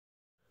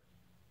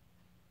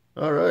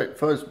All right,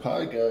 Fuzz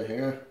Pie Guy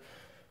here.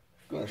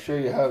 I'm going to show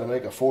you how to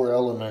make a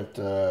 4-element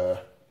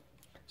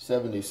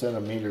 70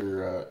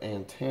 centimeter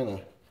antenna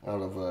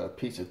out of a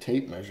piece of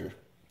tape measure.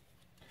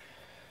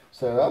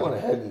 So I went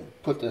ahead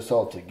and put this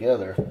all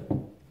together,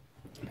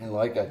 and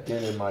like I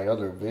did in my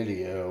other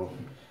video,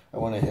 I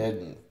went ahead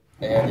and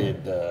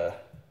added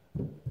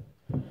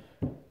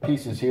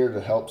pieces here to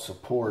help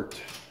support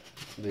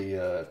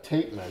the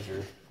tape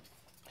measure.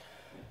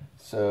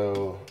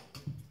 So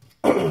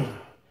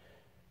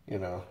you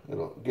know,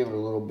 it'll give it a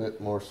little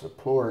bit more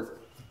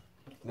support.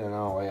 Then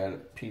I'll add a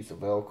piece of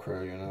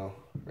Velcro, you know,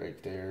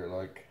 right there,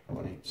 like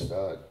on each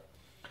side.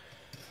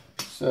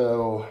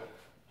 So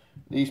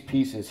these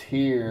pieces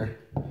here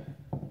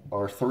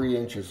are 3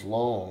 inches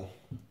long.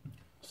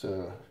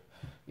 So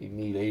you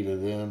need 8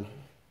 of them.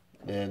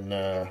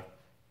 And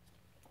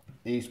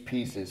these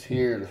pieces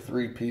here, the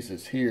 3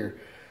 pieces here,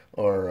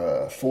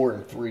 are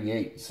 4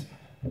 3/8.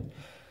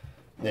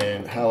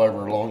 Then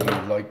however long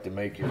you'd like to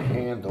make your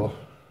handle.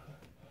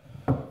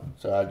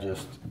 So I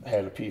just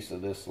had a piece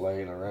of this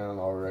laying around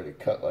already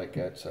cut like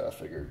that, so I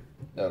figured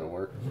that'll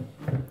work.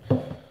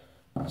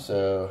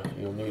 So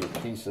you'll need a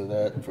piece of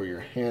that for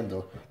your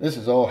handle. This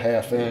is all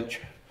 1/2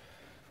 inch,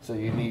 so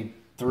you need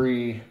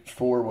 3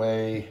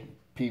 4-way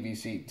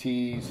PVC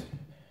tees.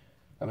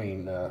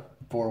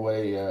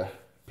 4-way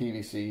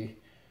PVC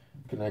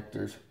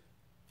connectors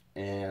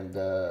and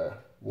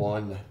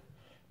 1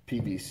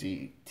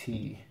 PVC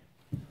tee.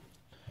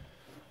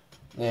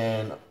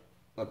 And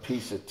a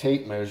piece of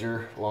tape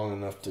measure long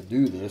enough to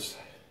do this,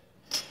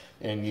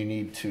 and you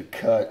need to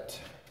cut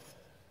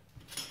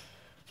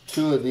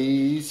 2 of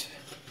these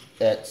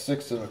at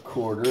 6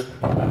 1/4.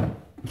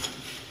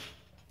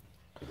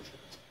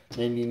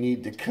 Then you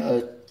need to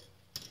cut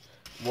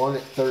 1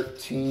 at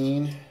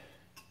 13,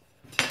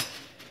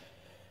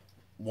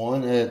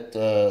 1 at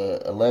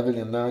 11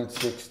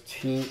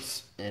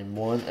 9/16, and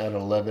 1 at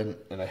 11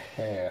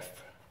 1/2.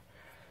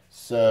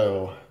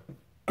 So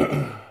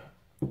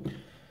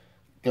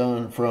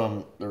going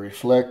from the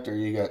reflector,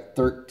 you got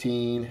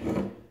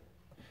 13,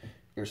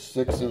 your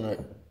 6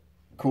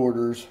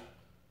 1/4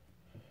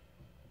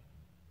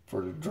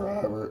 for the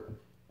driver,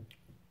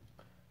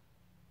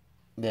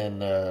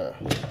 then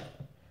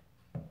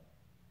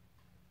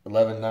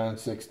 11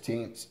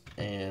 9/16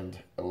 and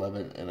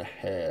 11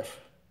 1/2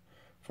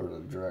 for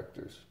the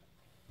directors.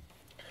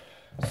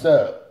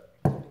 So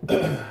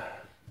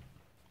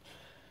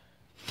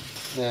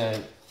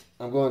then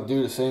I'm going to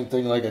do the same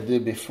thing like I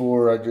did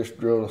before. I just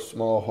drilled a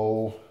small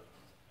hole,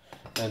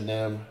 and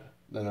then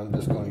I'm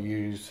just going to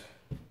use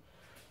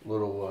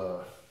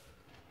little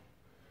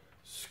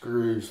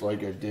screws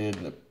like I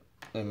did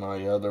in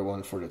my other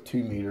one for the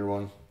 2-meter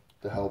one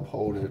to help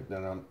hold it.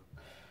 Then I'm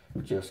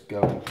just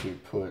going to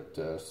put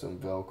some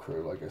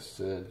Velcro, like I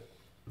said,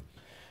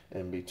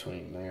 in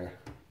between there.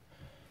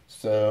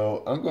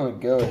 So I'm going to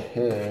go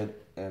ahead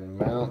and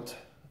mount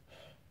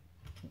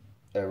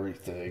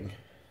everything.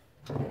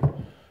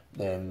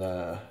 Then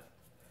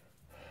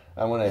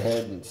I went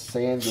ahead and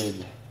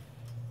sanded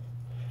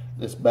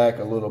this back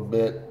a little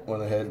bit,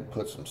 went ahead and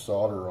put some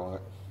solder on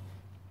it.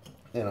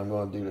 And I'm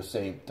going to do the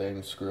same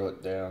thing, screw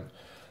it down.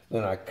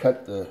 Then I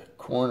cut the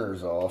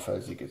corners off,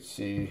 as you can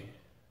see,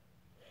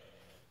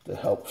 to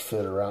help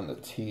fit around the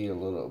T a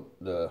little,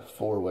 the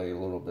 4-way a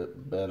little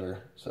bit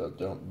better, so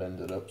don't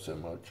bend it up so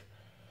much.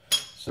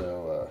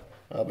 So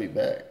I'll be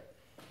back.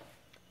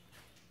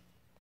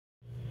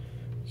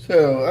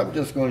 So I'm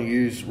just going to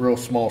use real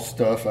small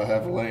stuff I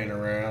have laying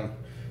around,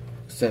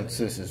 since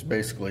this is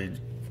basically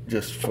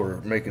just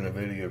for making a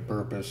video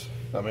purpose.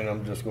 I mean,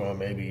 I'm just going to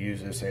maybe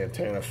use this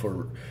antenna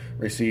for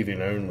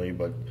receiving only,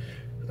 but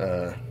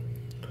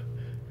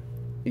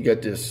you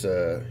got this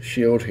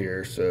shield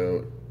here,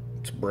 so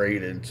it's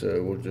braided,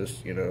 so we'll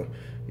just, you know,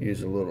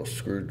 use a little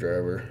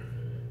screwdriver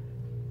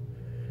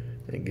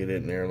and get it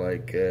in there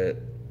like that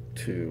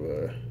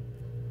to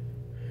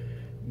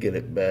get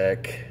it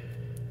back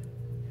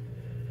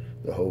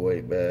the whole way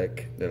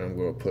back. Then I'm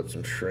going to put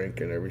some shrink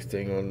and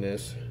everything on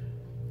this,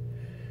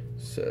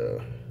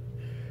 so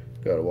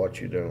gotta watch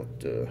you don't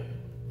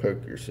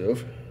poke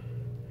yourself.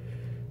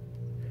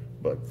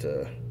 But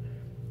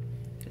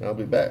I'll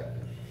be back.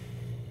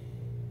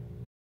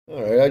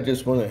 Alright, I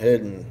just went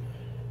ahead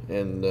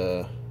and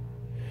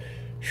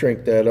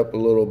shrink that up a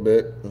little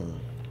bit and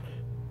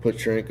put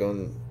shrink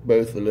on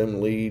both of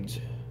them leads,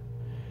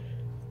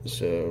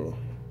 so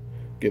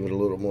give it a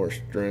little more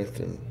strength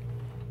and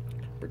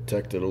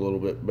protect it a little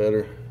bit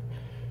better.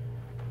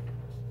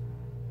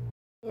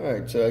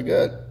 Alright, so I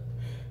got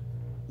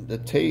the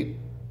tape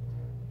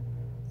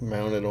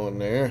mounted on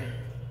there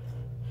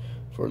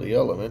for the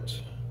elements.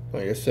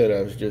 Like I said,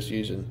 I was just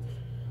using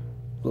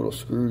little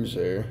screws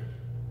there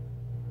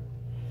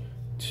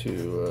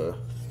to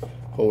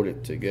hold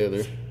it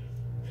together.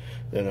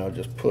 Then I'll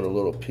just put a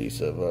little piece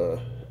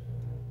of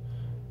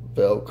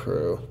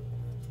Velcro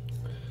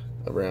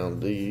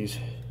around these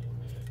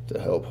to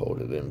help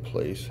hold it in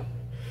place.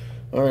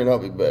 Alright, I'll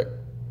be back.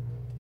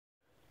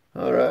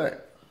 Alright,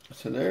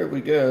 so there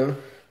we go.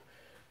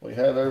 We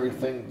have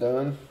everything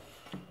done.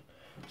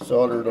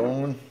 soldered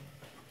on.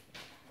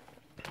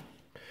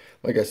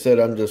 Like I said,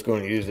 I'm just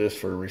going to use this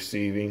for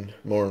receiving,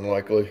 more than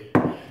likely.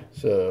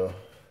 So,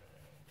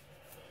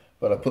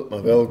 but I put my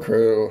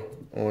Velcro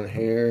on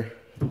here.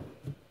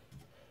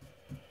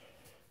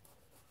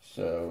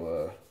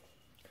 So,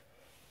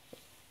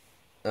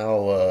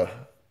 I'll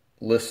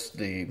list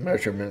the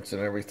measurements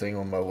and everything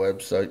on my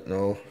website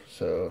now.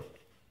 So,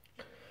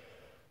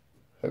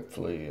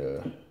 hopefully,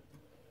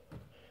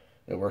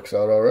 it works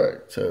out all right.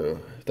 So,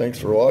 thanks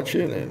for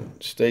watching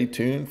and stay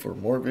tuned for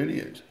more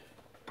videos.